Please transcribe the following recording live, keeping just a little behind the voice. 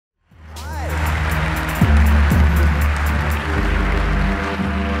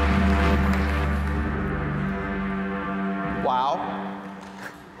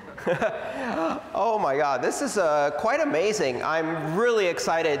my God, this is quite amazing. I'm really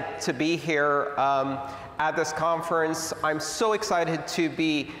excited to be here at this conference. I'm so excited to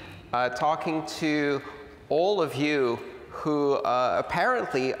be talking to all of you who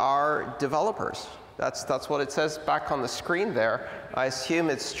apparently are developers. That's what it says back on the screen there. I assume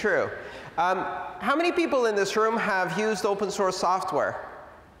it's true. How many people in this room have used open source software?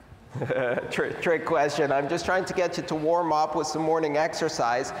 Trick question. I'm just trying to get you to warm up with some morning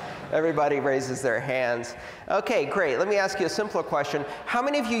exercise. Everybody raises their hands. OK, great. Let me ask you a simpler question. How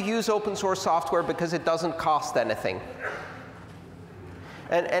many of you use open source software because it doesn't cost anything?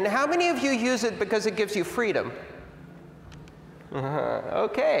 And how many of you use it because it gives you freedom?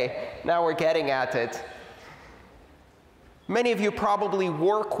 OK, now we're getting at it. Many of you probably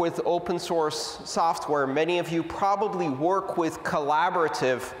work with open source software. Many of you probably work with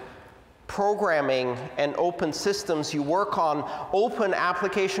collaborative programming and open systems. You work on open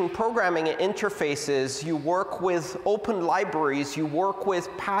application programming interfaces. You work with open libraries. You work with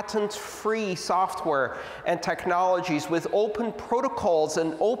patent-free software and technologies, with open protocols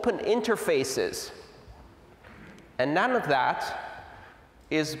and open interfaces. And none of that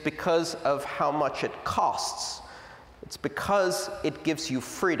is because of how much it costs. It's because it gives you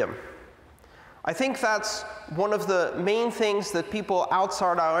freedom. I think that's one of the main things that people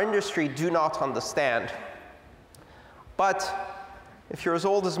outside our industry do not understand. But if you're as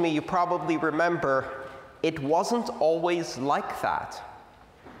old as me, you probably remember it wasn't always like that.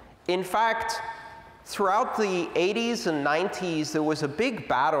 In fact, throughout the 80s and 90s, there was a big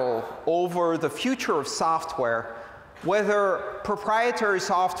battle over the future of software, whether proprietary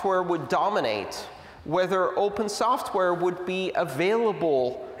software would dominate, whether open software would be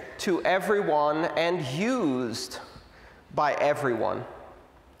available to everyone and used by everyone.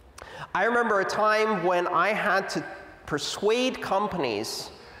 I remember a time when I had to persuade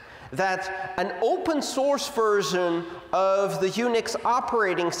companies that an open source version of the Unix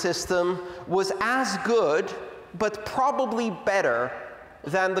operating system was as good, but probably better,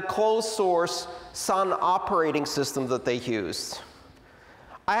 than the closed source Sun operating system that they used.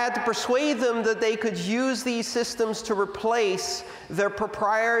 I had to persuade them that they could use these systems to replace their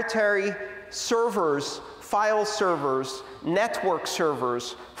proprietary servers, file servers, network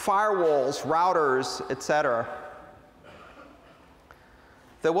servers, firewalls, routers, etc.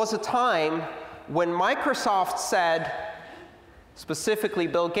 There was a time when Microsoft said, specifically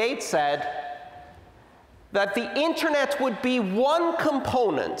Bill Gates said, that the internet would be one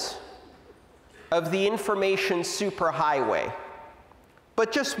component of the information superhighway.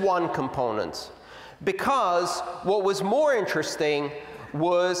 But just one component, because what was more interesting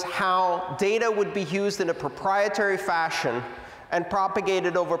was how data would be used in a proprietary fashion and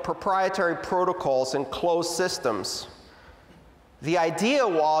propagated over proprietary protocols and closed systems. The idea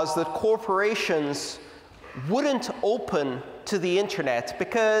was that corporations wouldn't open to the internet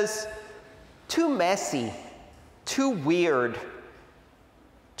because too messy, too weird,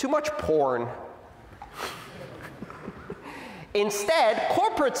 too much porn. Instead,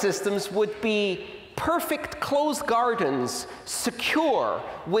 corporate systems would be perfect closed gardens, secure,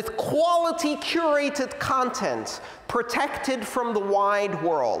 with quality curated content, protected from the wide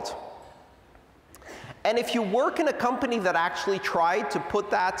world. And if you work in a company that actually tried to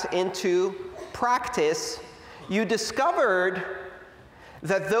put that into practice, you discovered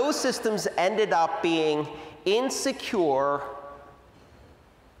that those systems ended up being insecure,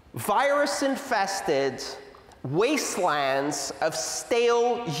 virus-infested wastelands of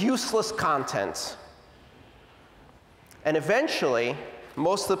stale, useless content. And eventually,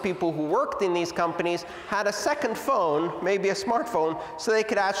 most of the people who worked in these companies had a second phone, maybe a smartphone, so they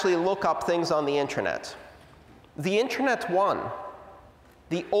could actually look up things on the internet. The internet won.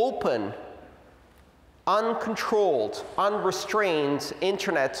 The open, uncontrolled, unrestrained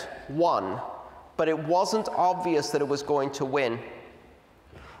internet won. But it wasn't obvious that it was going to win.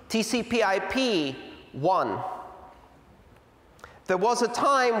 TCP/IP won. There was a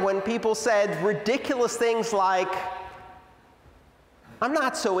time when people said ridiculous things like, I'm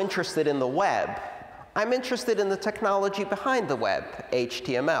not so interested in the web. I'm interested in the technology behind the web,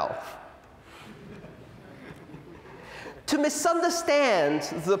 HTML. To misunderstand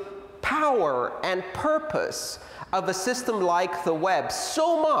the power and purpose of a system like the web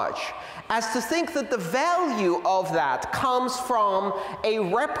so much as to think that the value of that comes from a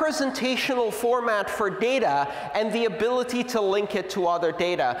representational format for data and the ability to link it to other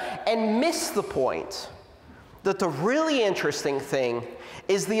data, and miss the point that the really interesting thing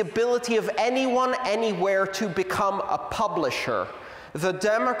is the ability of anyone, anywhere to become a publisher, the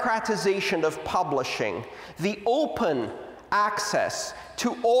democratization of publishing, the open access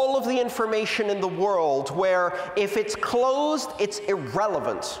to all of the information in the world, where if it's closed, it's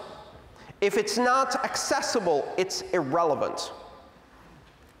irrelevant. If it's not accessible, it's irrelevant.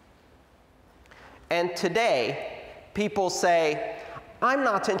 And today, people say, I'm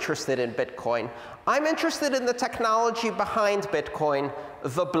not interested in Bitcoin. I'm interested in the technology behind Bitcoin,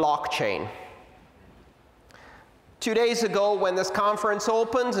 the blockchain. 2 days ago, when this conference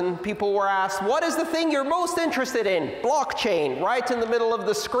opened and people were asked, what is the thing you're most interested in? Blockchain, right in the middle of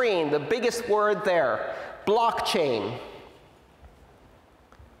the screen, the biggest word there, blockchain.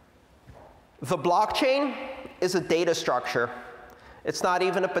 The blockchain is a data structure. It's not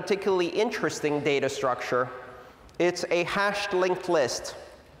even a particularly interesting data structure. It's a hashed linked list.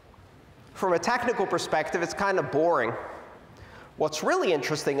 From a technical perspective, it's kind of boring. What's really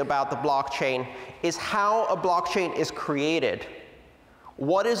interesting about the blockchain is how a blockchain is created.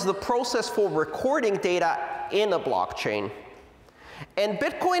 What is the process for recording data in a blockchain? And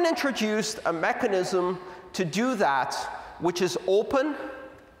Bitcoin introduced a mechanism to do that, which is open,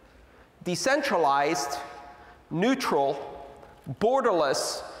 decentralized, neutral,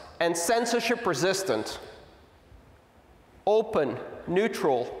 borderless, and censorship-resistant. Open,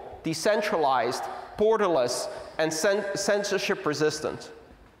 neutral, decentralized, borderless, and censorship-resistant.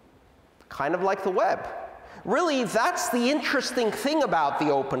 Kind of like the web. Really, that's the interesting thing about the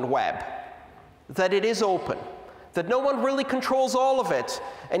open web, that it is open, that no one really controls all of it.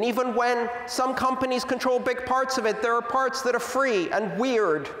 And even when some companies control big parts of it, there are parts that are free and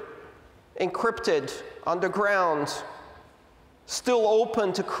weird, encrypted, underground, still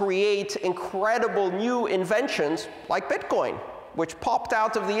open to create incredible new inventions like Bitcoin, which popped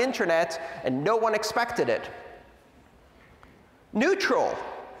out of the internet and no one expected it. Neutral,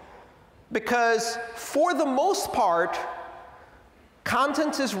 because for the most part,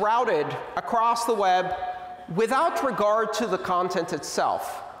 content is routed across the web without regard to the content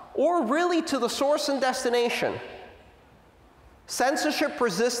itself, or really to the source and destination.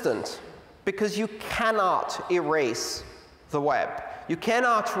 Censorship-resistant, because you cannot erase the web. You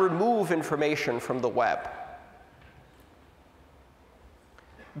cannot remove information from the web.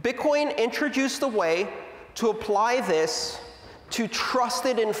 Bitcoin introduced a way to apply this to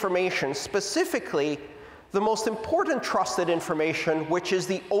trusted information, specifically the most important trusted information, which is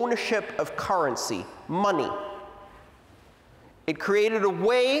the ownership of currency, money. It created a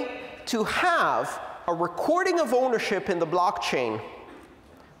way to have a recording of ownership in the blockchain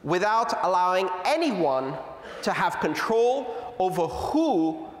without allowing anyone to have control over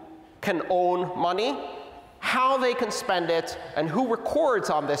who can own money, how they can spend it, and who records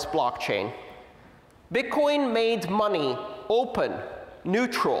on this blockchain. Bitcoin made money open,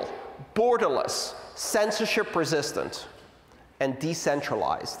 neutral, borderless, censorship-resistant, and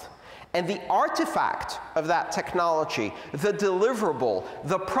decentralized. And the artifact of that technology, the deliverable,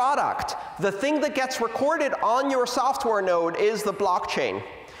 the product, the thing that gets recorded on your software node is the blockchain.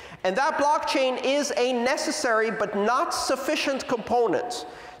 And that blockchain is a necessary but not sufficient component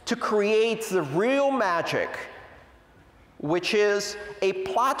to create the real magic, which is a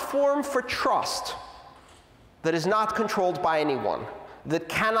platform for trust that is not controlled by anyone, that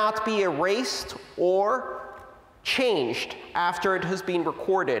cannot be erased or changed after it has been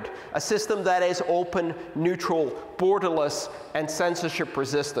recorded, a system that is open, neutral, borderless, and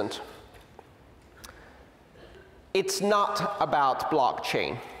censorship-resistant. It's not about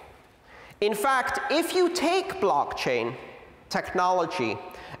blockchain. In fact, if you take blockchain technology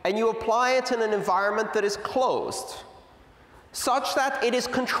and you apply it in an environment that is closed, such that it is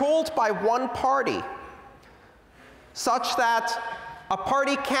controlled by one party, such that a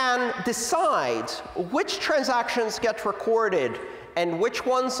party can decide which transactions get recorded and which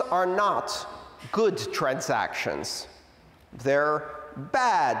ones are not good transactions. They're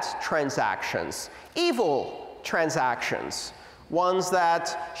bad transactions, evil transactions, ones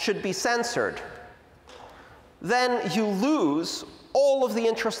that should be censored. Then you lose all of the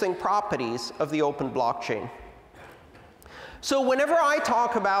interesting properties of the open blockchain. So whenever I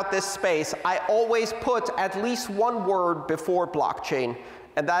talk about this space, I always put at least one word before blockchain,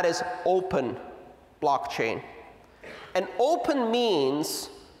 and that is open blockchain. And open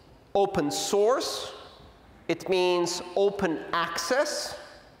means open source. It means open access.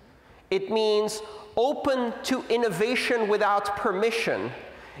 It means open to innovation without permission.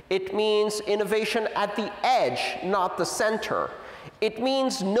 It means innovation at the edge, not the center. It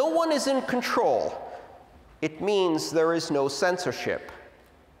means no one is in control. It means there is no censorship.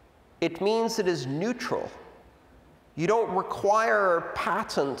 It means it is neutral. You don't require a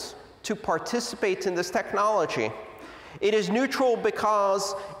patent to participate in this technology. It is neutral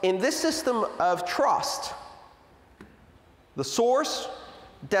because in this system of trust, The source,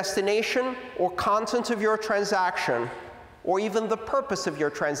 destination, or content of your transaction, or even the purpose of your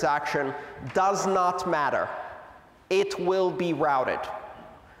transaction, does not matter. It will be routed.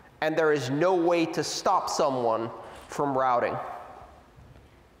 And there is no way to stop someone from routing.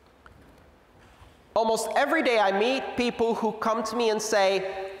 Almost every day I meet people who come to me and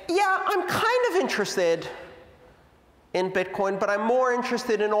say, yeah, I'm kind of interested in Bitcoin, but I'm more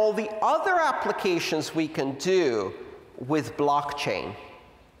interested in all the other applications we can do with blockchain.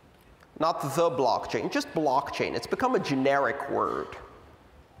 Not the blockchain, just blockchain. It's become a generic word.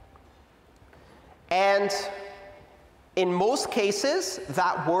 And in most cases,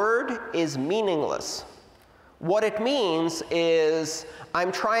 that word is meaningless. What it means is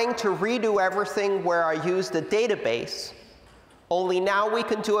I'm trying to redo everything where I used a database, only now we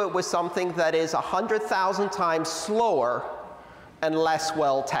can do it with something that is 100,000 times slower and less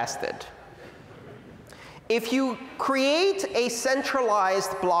well tested. If you create a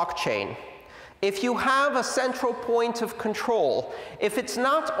centralized blockchain, if you have a central point of control, if it's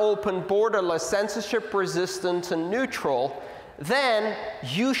not open, borderless, censorship-resistant, and neutral, then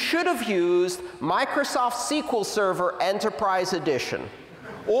you should have used Microsoft SQL Server Enterprise Edition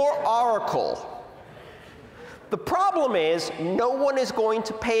or Oracle. The problem is no one is going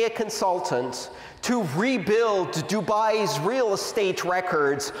to pay a consultant to rebuild Dubai's real estate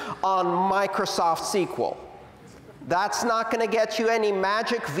records on Microsoft SQL. That's not going to get you any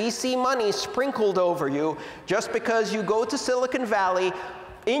magic VC money sprinkled over you just because you go to Silicon Valley.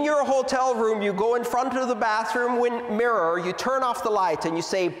 In your hotel room, you go in front of the bathroom mirror, you turn off the light, and you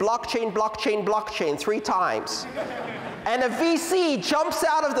say, blockchain, blockchain, blockchain 3 times. And a VC jumps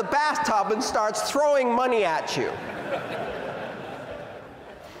out of the bathtub and starts throwing money at you.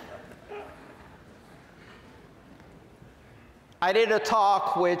 I did a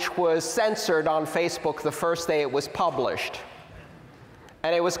talk which was censored on Facebook the first day it was published.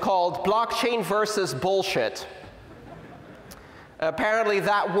 And it was called Blockchain versus Bullshit. Apparently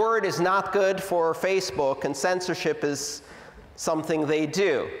that word is not good for Facebook, and censorship is something they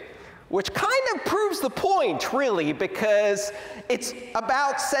do. Which kind of proves the point, really, because it's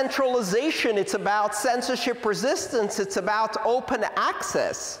about centralization, it's about censorship resistance, it's about open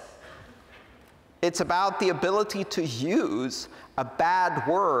access. It's about the ability to use a bad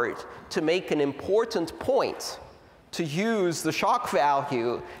word to make an important point, to use the shock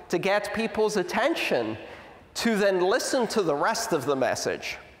value to get people's attention, to then listen to the rest of the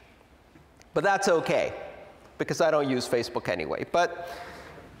message. But that's OK, because I don't use Facebook anyway. But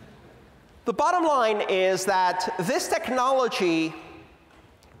the bottom line is that this technology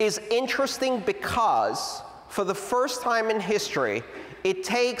is interesting because, for the first time in history, it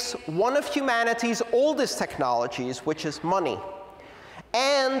takes one of humanity's oldest technologies, which is money,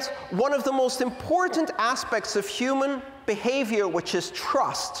 and one of the most important aspects of human behavior, which is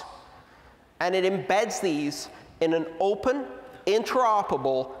trust, and it embeds these in an open,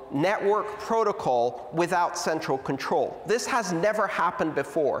 interoperable network protocol without central control. This has never happened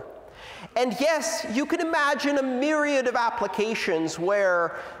before. And yes, you can imagine a myriad of applications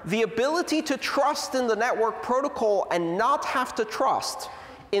where the ability to trust in the network protocol and not have to trust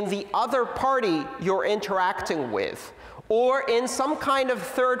in the other party you're interacting with, or in some kind of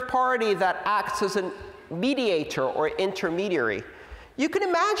third party that acts as a mediator or intermediary. You can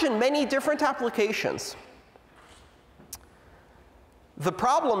imagine many different applications. The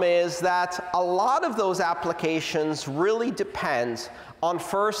problem is that a lot of those applications really depend on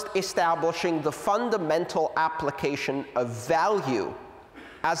first establishing the fundamental application of value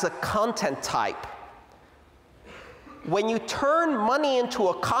as a content type. When you turn money into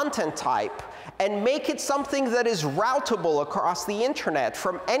a content type and make it something that is routable across the internet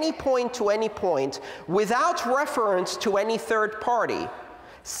from any point to any point without reference to any third party,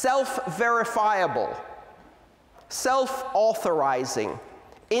 self-verifiable, self-authorizing,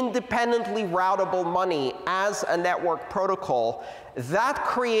 independently routable money as a network protocol, that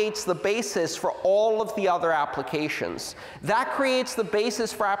creates the basis for all of the other applications. That creates the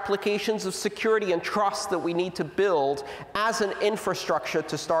basis for applications of security and trust that we need to build as an infrastructure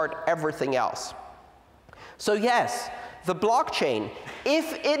to start everything else. So yes, the blockchain,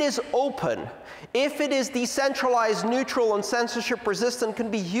 if it is open, if it is decentralized, neutral, and censorship resistant, can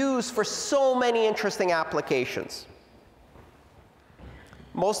be used for so many interesting applications.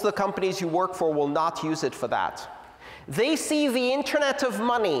 Most of the companies you work for will not use it for that. They see the internet of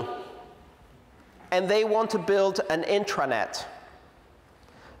money, and they want to build an intranet.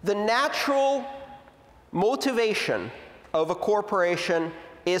 The natural motivation of a corporation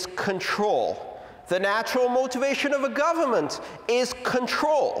is control. The natural motivation of a government is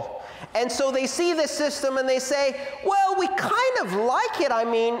control. And so they see this system and they say, well, we kind of like it. I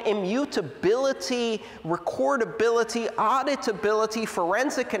mean, immutability, recordability, auditability,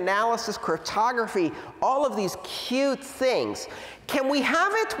 forensic analysis, cryptography, all of these cute things. Can we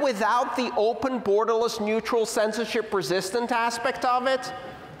have it without the open, borderless, neutral, censorship-resistant aspect of it?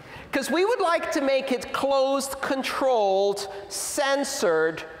 Because we would like to make it closed, controlled,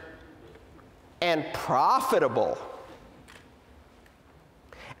 censored, and profitable.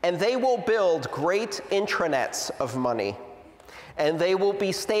 And they will build great intranets of money. And they will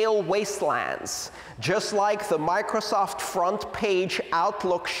be stale wastelands, just like the Microsoft front page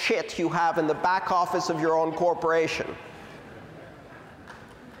Outlook shit you have in the back office of your own corporation.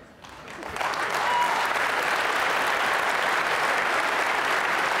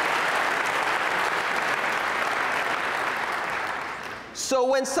 So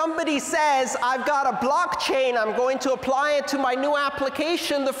when somebody says, I've got a blockchain, I'm going to apply it to my new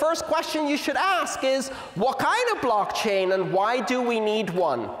application, the first question you should ask is, what kind of blockchain and why do we need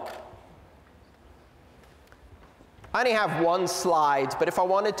one? I only have one slide, but if I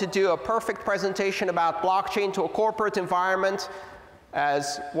wanted to do a perfect presentation about blockchain to a corporate environment,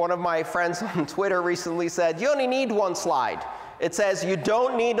 as one of my friends on Twitter recently said, you only need one slide. It says, you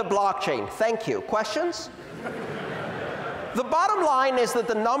don't need a blockchain. Thank you. Questions? The bottom line is that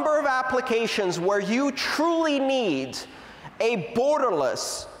the number of applications where you truly need a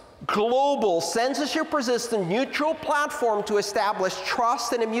borderless, global, censorship-resistant, neutral platform to establish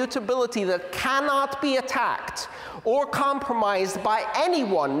trust and immutability that cannot be attacked or compromised by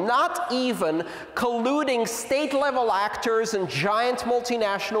anyone, not even colluding state-level actors and giant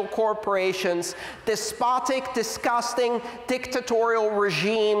multinational corporations, despotic, disgusting, dictatorial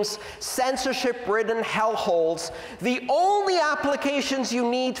regimes, censorship-ridden hellholes. The only applications you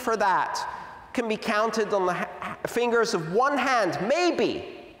need for that can be counted on the fingers of one hand, maybe.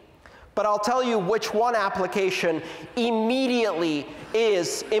 But I'll tell you which one application immediately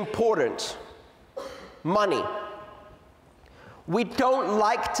is important. Money. We don't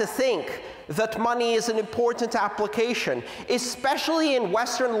like to think that money is an important application, especially in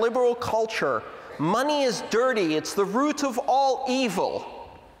Western liberal culture. Money is dirty. It's the root of all evil.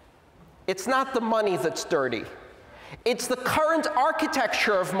 It's not the money that's dirty. It's the current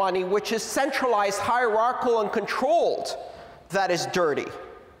architecture of money, which is centralized, hierarchical, and controlled, that is dirty.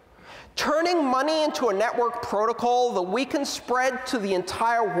 Turning money into a network protocol that we can spread to the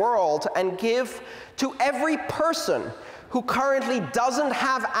entire world and give to every person who currently doesn't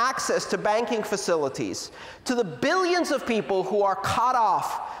have access to banking facilities, to the billions of people who are cut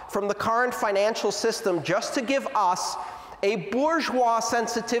off from the current financial system, just to give us a bourgeois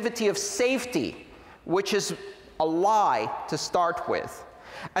sensitivity of safety, which is a lie to start with.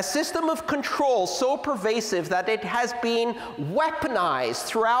 A system of control so pervasive that it has been weaponized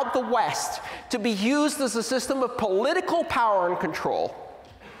throughout the West to be used as a system of political power and control.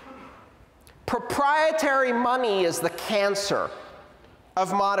 Proprietary money is the cancer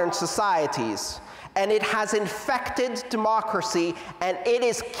of modern societies, and it has infected democracy, and it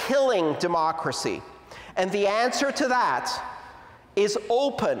is killing democracy. And the answer to that is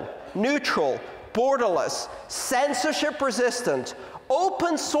open, neutral, borderless, censorship-resistant,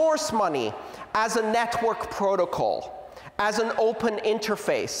 open source money as a network protocol, as an open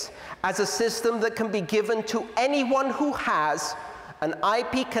interface, as a system that can be given to anyone who has an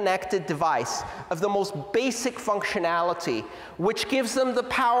IP-connected device of the most basic functionality, which gives them the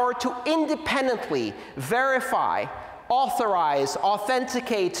power to independently verify, authorize,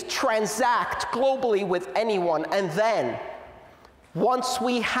 authenticate, transact globally with anyone. And then, once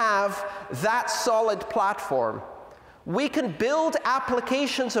we have that solid platform, we can build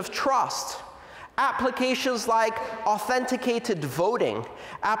applications of trust, applications like authenticated voting,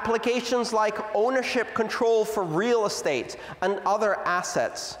 applications like ownership control for real estate and other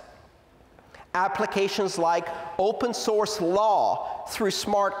assets, applications like open source law through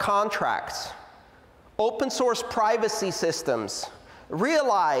smart contracts, open source privacy systems.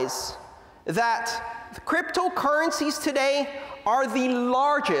 Realize that cryptocurrencies today are the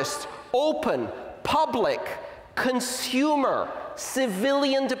largest open, public, consumer,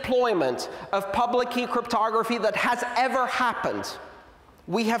 civilian deployment of public key cryptography that has ever happened.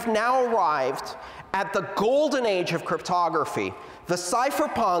 We have now arrived at the golden age of cryptography. The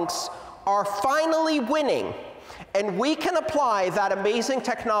cypherpunks are finally winning, and we can apply that amazing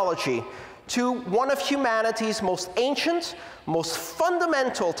technology to one of humanity's most ancient, most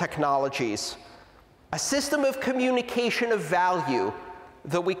fundamental technologies, a system of communication of value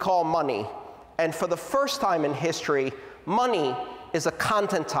that we call money. And for the first time in history, money is a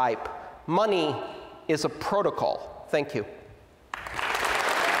content type, Money is a protocol. Thank you.